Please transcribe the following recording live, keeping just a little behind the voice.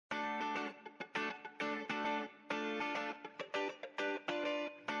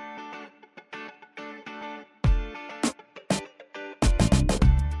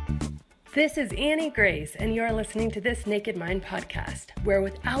This is Annie Grace, and you are listening to This Naked Mind podcast, where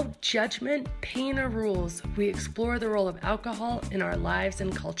without judgment, pain, or rules, we explore the role of alcohol in our lives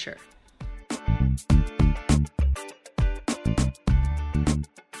and culture.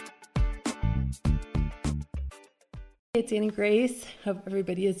 It's Annie Grace. Hope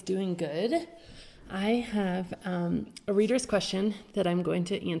everybody is doing good. I have a reader's question that I'm going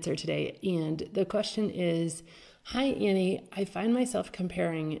to answer today, and the question is, "Hi Annie, I find myself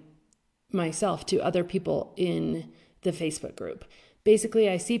comparing myself to other people in the Facebook group. Basically,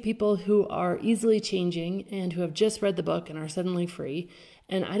 I see people who are easily changing and who have just read the book and are suddenly free,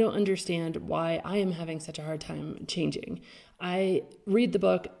 and I don't understand why I am having such a hard time changing. I read the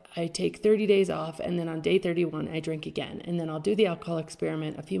book, I take 30 days off, and then on day 31, I drink again. And then I'll do the alcohol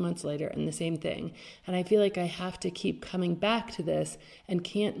experiment a few months later and the same thing. And I feel like I have to keep coming back to this and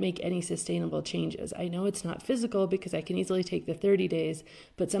can't make any sustainable changes. I know it's not physical because I can easily take the 30 days,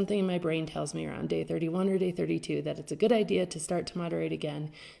 but something in my brain tells me around day 31 or day 32 that it's a good idea to start to moderate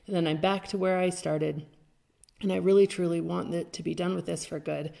again. And then I'm back to where I started. And I really, truly want it to be done with this for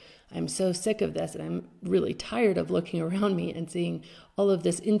good. I'm so sick of this, and I'm really tired of looking around me and seeing all of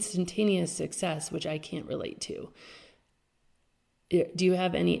this instantaneous success, which I can't relate to. Do you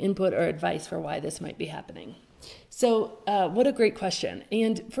have any input or advice for why this might be happening?" So what a great question.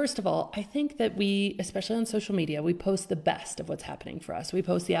 And first of all, I think that we, especially on social media, we post the best of what's happening for us. We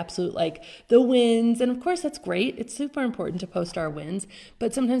post the absolute, the wins. And of course, that's great. It's super important to post our wins,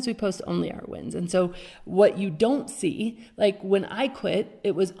 but sometimes we post only our wins. And so what you don't see, when I quit,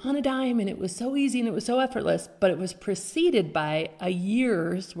 it was on a dime and it was so easy and it was so effortless, but it was preceded by a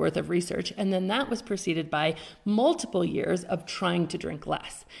year's worth of research. And then that was preceded by multiple years of trying to drink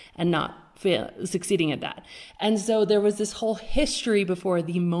less and not succeeding at that. And so there was this whole history before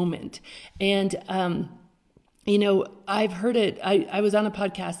the moment. And, I've heard it. I was on a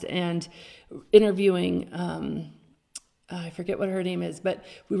podcast and interviewing, I forget what her name is, but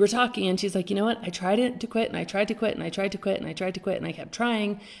we were talking and she's like, "You know what? I tried to quit and I tried to quit and I tried to quit and I tried to quit and I kept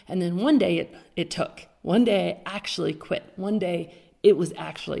trying. And then one day it took. One day I actually quit. One day it was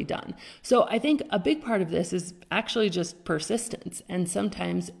actually done." So I think a big part of this is actually just persistence. And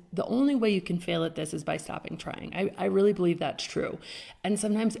sometimes the only way you can fail at this is by stopping trying. I really believe that's true. And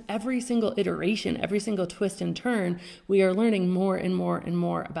sometimes every single iteration, every single twist and turn, we are learning more and more and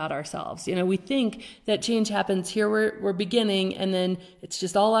more about ourselves. We think that change happens here, we're beginning, and then it's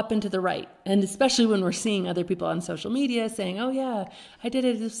just all up and to the right. And especially when we're seeing other people on social media saying, "Oh yeah, I did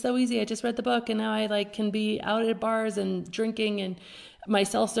it. It was so easy. I just read the book and now I can be out at bars and drinking and my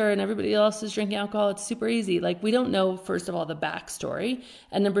seltzer and everybody else is drinking alcohol. It's super easy." We don't know, first of all, the backstory.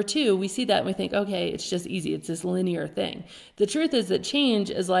 And number two, we see that and we think, okay, it's just easy. It's this linear thing. The truth is that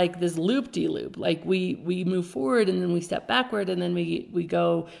change is like this loop-de-loop. We move forward and then we step backward and then we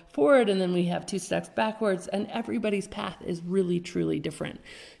go forward and then we have 2 steps backwards, and everybody's path is really, truly different.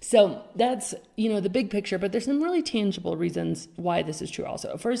 So that's, the big picture, but there's some really tangible reasons why this is true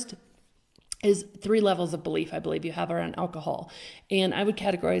also. First is 3 levels of belief I believe you have around alcohol. And I would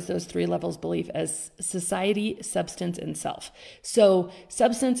categorize those 3 levels of belief as society, substance, and self. So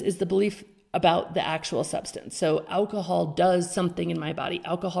substance is the belief about the actual substance. So alcohol does something in my body.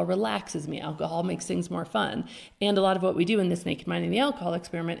 Alcohol relaxes me. Alcohol makes things more fun. And a lot of what we do in this Naked Mind and the Alcohol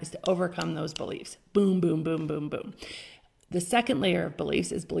Experiment is to overcome those beliefs. Boom, boom, boom, boom, boom. The second layer of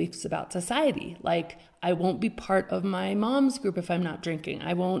beliefs is beliefs about society. I won't be part of my mom's group if I'm not drinking.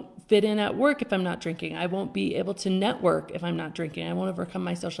 I won't fit in at work if I'm not drinking. I won't be able to network if I'm not drinking. I won't overcome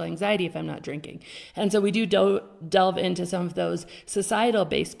my social anxiety if I'm not drinking. And so we do delve into some of those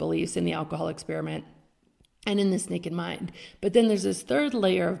societal-based beliefs in the alcohol experiment and in this Naked Mind. But then there's this third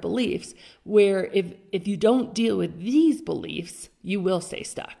layer of beliefs where if you don't deal with these beliefs, you will stay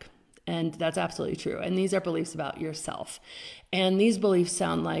stuck. And that's absolutely true. And these are beliefs about yourself. And these beliefs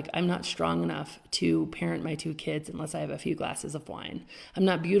sound like, I'm not strong enough to parent my 2 kids unless I have a few glasses of wine. I'm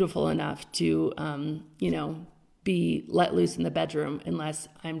not beautiful enough to, be let loose in the bedroom unless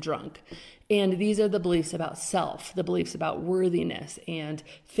I'm drunk. And these are the beliefs about self, the beliefs about worthiness and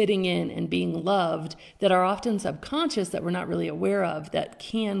fitting in and being loved that are often subconscious that we're not really aware of, that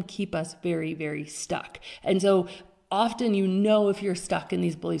can keep us very, very stuck. And so often if you're stuck in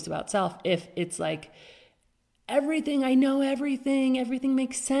these beliefs about self, if it's everything, I know everything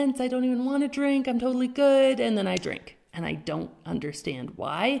makes sense, I don't even want to drink, I'm totally good, and then I drink. and I don't understand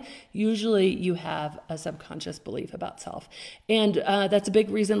why. Usually you have a subconscious belief about self. And that's a big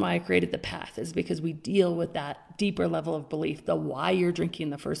reason why I created The Path, is because we deal with that deeper level of belief, the why you're drinking in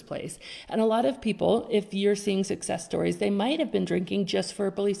the first place. And a lot of people, if you're seeing success stories, they might have been drinking just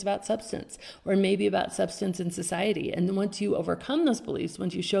for beliefs about substance, or maybe about substance in society. And once you overcome those beliefs,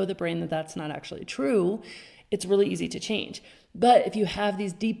 once you show the brain that that's not actually true, it's really easy to change. But if you have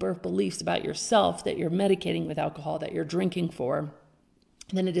these deeper beliefs about yourself that you're medicating with alcohol, that you're drinking for,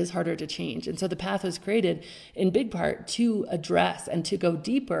 then it is harder to change. And so The Path was created in big part to address and to go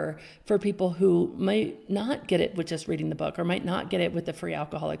deeper for people who might not get it with just reading the book, or might not get it with the free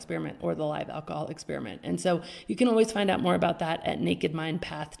alcohol experiment or the live alcohol experiment. And so you can always find out more about that at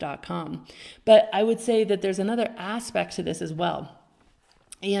nakedmindpath.com. But I would say that there's another aspect to this as well.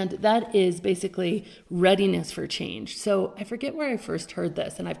 And that is basically readiness for change. So I forget where I first heard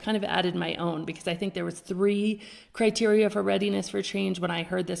this, and I've kind of added my own, because I think there was 3 criteria for readiness for change when I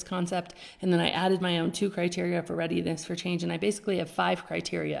heard this concept. And then I added my own 2 criteria for readiness for change. And I basically have 5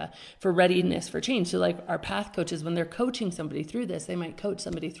 criteria for readiness for change. So like our path coaches, when they're coaching somebody through this, they might coach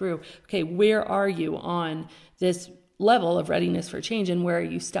somebody through, okay, where are you on this level of readiness for change, and where are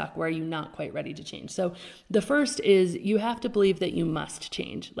you stuck? Where are you not quite ready to change? So the first is you have to believe that you must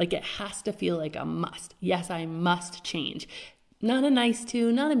change. Like it has to feel like a must. Yes, I must change. Not a nice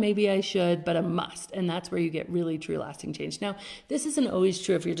to, not a maybe I should, but a must. And that's where you get really true lasting change. Now, this isn't always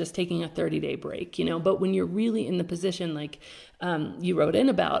true if you're just taking a 30-day break, but when you're really in the position like you wrote in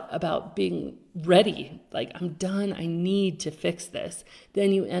about being ready, like I'm done, I need to fix this,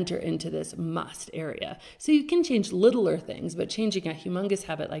 then you enter into this must area. So you can change littler things, but changing a humongous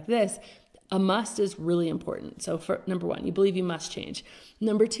habit like this, a must is really important. So for number 1, you believe you must change.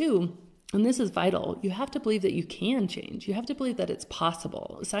 Number 2, and this is vital, you have to believe that you can change. You have to believe that it's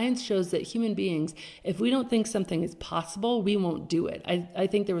possible. Science shows that human beings, if we don't think something is possible, we won't do it. I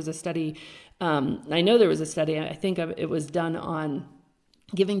think there was a study, I know there was a study, I think it was done on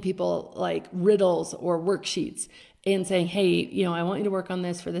giving people like riddles or worksheets and saying, hey, I want you to work on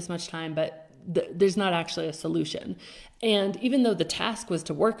this for this much time, but there's not actually a solution. And even though the task was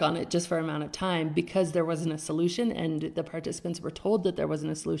to work on it just for an amount of time, because there wasn't a solution and the participants were told that there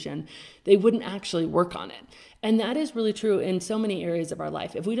wasn't a solution, they wouldn't actually work on it. And that is really true in so many areas of our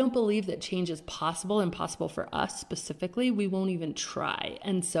life. If we don't believe that change is possible and possible for us specifically, we won't even try.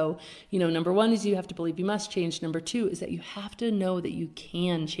 And so, number 1 is you have to believe you must change. Number 2 is that you have to know that you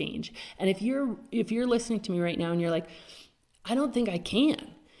can change. And if you're listening to me right now and you're like, I don't think I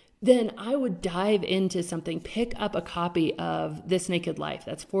can, then I would dive into something, pick up a copy of This Naked Life.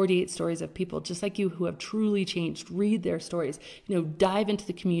 That's 48 stories of people just like you who have truly changed. Read their stories, dive into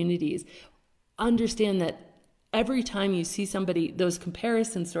the communities. Understand that every time you see somebody, those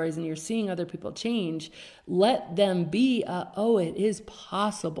comparison stories, and you're seeing other people change, let them be it is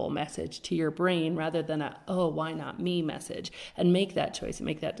possible message to your brain, rather than why not me message, and make that choice and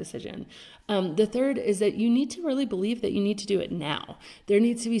make that decision. The third is that you need to really believe that you need to do it now. There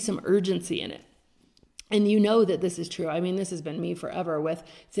needs to be some urgency in it. And that this is true. I mean, this has been me forever with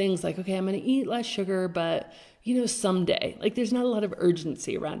things like, okay, I'm going to eat less sugar, but someday. Like there's not a lot of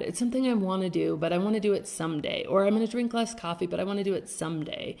urgency around it. It's something I want to do, but I want to do it someday. Or I'm going to drink less coffee, but I want to do it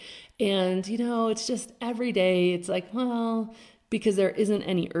someday. And, it's just every day it's like, well, because there isn't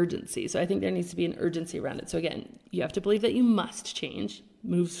any urgency. So I think there needs to be an urgency around it. So again, you have to believe that you must change.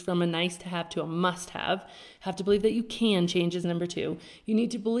 Moves from a nice to have to a must have. Have to believe that you can change is number 2. You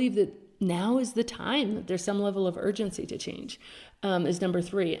need to believe that now is the time, that there's some level of urgency to change, is number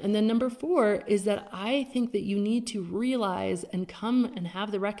 3. And then number 4 is that I think that you need to realize and come and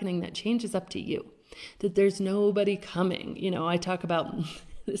have the reckoning that change is up to you, that there's nobody coming. I talk about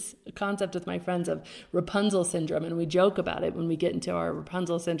this concept with my friends of Rapunzel syndrome, and we joke about it when we get into our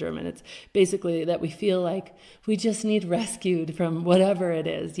Rapunzel syndrome, and it's basically that we feel like we just need rescued from whatever it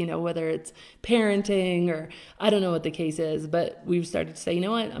is, whether it's parenting or I don't know what the case is, but we've started to say, you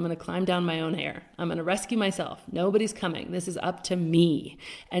know what, I'm going to climb down my own hair. I'm going to rescue myself. Nobody's coming. This is up to me.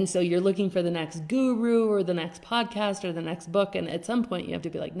 And so you're looking for the next guru or the next podcast or the next book, and at some point you have to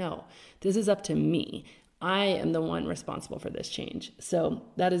be like, no, this is up to me. I am the one responsible for this change. So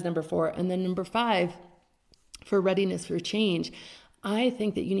that is number 4. And then number 5, for readiness for change, I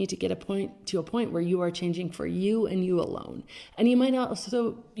think that you need to get to a point where you are changing for you and you alone. And you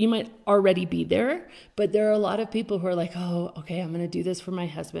might already be there, but there are a lot of people who are like, oh, okay, I'm going to do this for my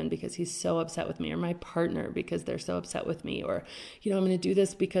husband because he's so upset with me, or my partner because they're so upset with me, or, I'm going to do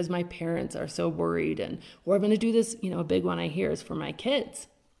this because my parents are so worried, or I'm going to do this, a big one I hear is for my kids.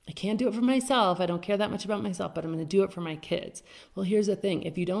 I can't do it for myself. I don't care that much about myself, but I'm going to do it for my kids. Well, here's the thing.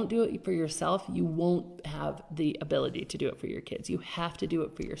 If you don't do it for yourself, you won't have the ability to do it for your kids. You have to do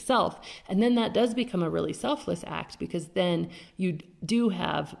it for yourself. And then that does become a really selfless act, because then you do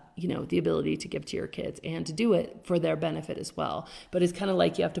have, the ability to give to your kids and to do it for their benefit as well. But it's kind of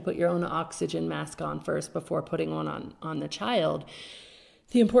like you have to put your own oxygen mask on first before putting one on the child.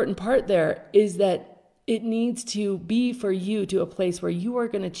 The important part there is that it needs to be for you to a place where you are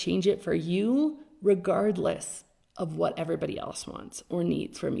going to change it for you, regardless of what everybody else wants or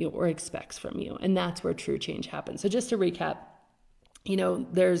needs from you or expects from you. And that's where true change happens. So just to recap,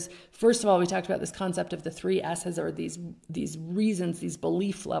 there's, first of all, we talked about this concept of the 3 S's, or these reasons, these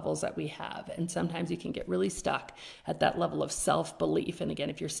belief levels that we have. And sometimes you can get really stuck at that level of self-belief. And again,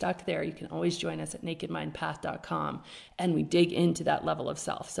 if you're stuck there, you can always join us at nakedmindpath.com, and we dig into that level of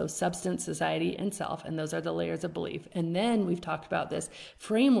self. So substance, society, and self, and those are the layers of belief. And then we've talked about this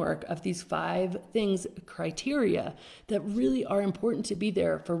framework of these 5 things, criteria, that really are important to be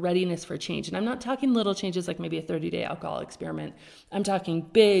there for readiness for change. And I'm not talking little changes like maybe a 30-day alcohol experiment. I'm talking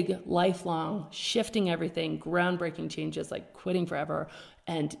big, lifelong, shifting everything, groundbreaking changes like quitting forever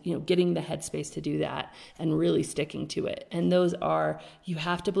and, getting the headspace to do that and really sticking to it. And those are, you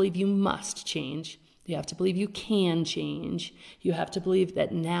have to believe you must change. You have to believe you can change. You have to believe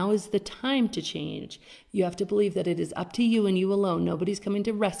that now is the time to change. You have to believe that it is up to you and you alone. Nobody's coming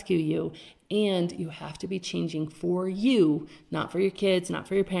to rescue you. And you have to be changing for you, not for your kids, not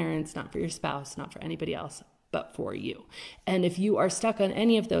for your parents, not for your spouse, not for anybody else, but for you. And if you are stuck on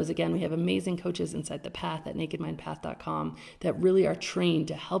any of those, again, we have amazing coaches inside the Path at nakedmindpath.com that really are trained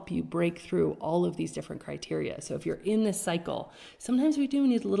to help you break through all of these different criteria. So if you're in this cycle, sometimes we do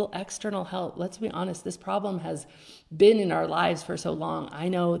need a little external help. Let's be honest, this problem has been in our lives for so long. I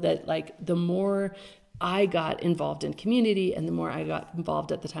know that the more I got involved in community and the more I got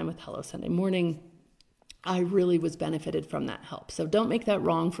involved at the time with Hello Sunday Morning, I really was benefited from that help. So don't make that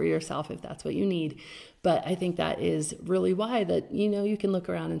wrong for yourself if that's what you need. But I think that is really why that, you can look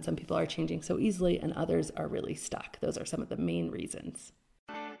around and some people are changing so easily and others are really stuck. Those are some of the main reasons.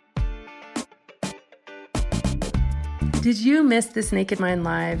 Did you miss this Naked Mind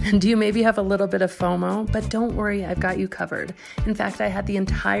Live? Do you maybe have a little bit of FOMO? But don't worry, I've got you covered. In fact, I had the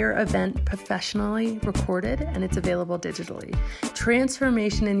entire event professionally recorded and it's available digitally.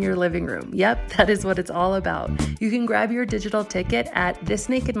 Transformation in your living room. Yep, that is what it's all about. You can grab your digital ticket at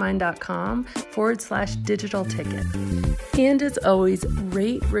thisnakedmind.com/digital ticket. And as always,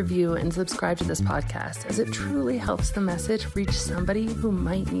 rate, review, and subscribe to this podcast, as it truly helps the message reach somebody who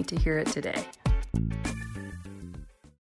might need to hear it today.